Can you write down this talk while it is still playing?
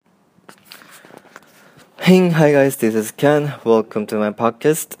Hey, hi guys, this is Ken. Welcome to my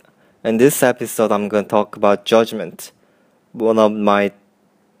podcast. In this episode, I'm going to talk about judgment. One of my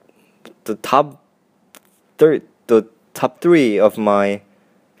the top the top three of my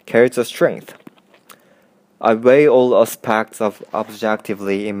character strength. I weigh all aspects of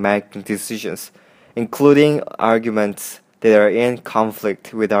objectively in making decisions, including arguments that are in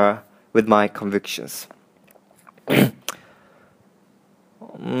conflict with my convictions.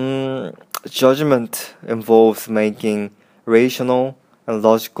 Judgment involves making rational and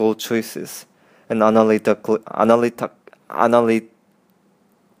logical choices and analytically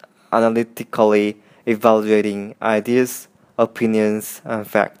evaluating ideas, opinions, and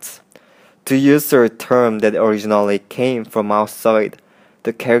facts. To use a term that originally came from outside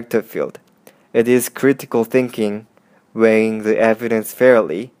the character field, it is critical thinking, weighing the evidence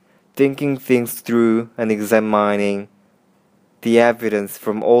fairly, thinking things through, and examining the evidence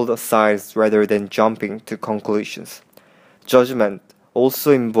from all the sides rather than jumping to conclusions. Judgment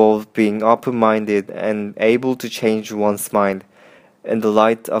also involves being open minded and able to change one's mind in the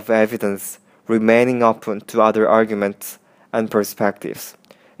light of evidence, remaining open to other arguments and perspectives.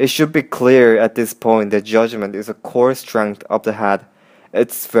 It should be clear at this point that judgment is a core strength of the head.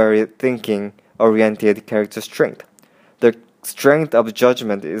 It's very thinking oriented character strength. The strength of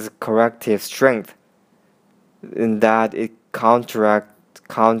judgment is a corrective strength in that it counteracts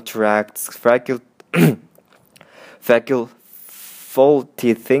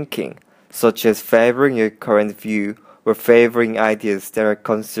faulty thinking, such as favoring your current view or favoring ideas that are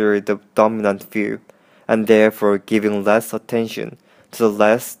considered the dominant view, and therefore giving less attention to the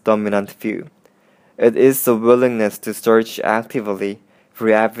less dominant view. It is the willingness to search actively for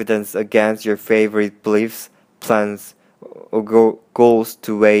evidence against your favorite beliefs, plans, or goals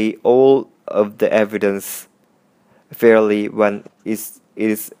to weigh all of the evidence fairly when it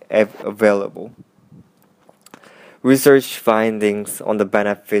is available. Research findings on the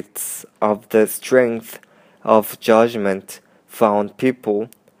benefits of the strength of judgment found people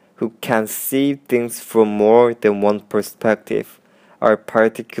who can see things from more than one perspective are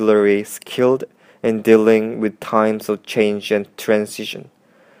particularly skilled in dealing with times of change and transition.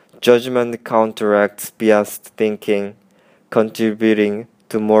 Judgment counteracts biased thinking, contributing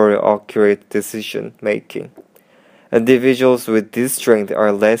to more accurate decision making. Individuals with this strength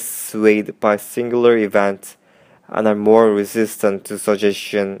are less swayed by singular events and are more resistant to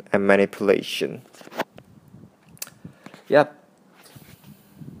suggestion and manipulation. Yep.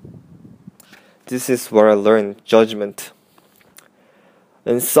 This is where I learned judgment.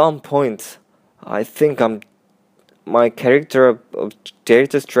 In some point, I think my character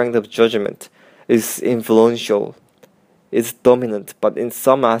strength of judgment is influential, is dominant, but in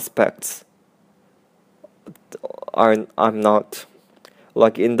some aspects I'm not.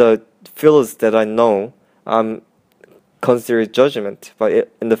 Like in the fields that I know, I'm considered judgment, but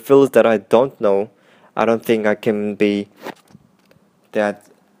in the fields that I don't know, I don't think I can be that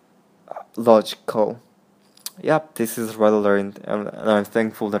logical. Yep, this is what I learned, and I'm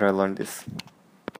thankful that I learned this.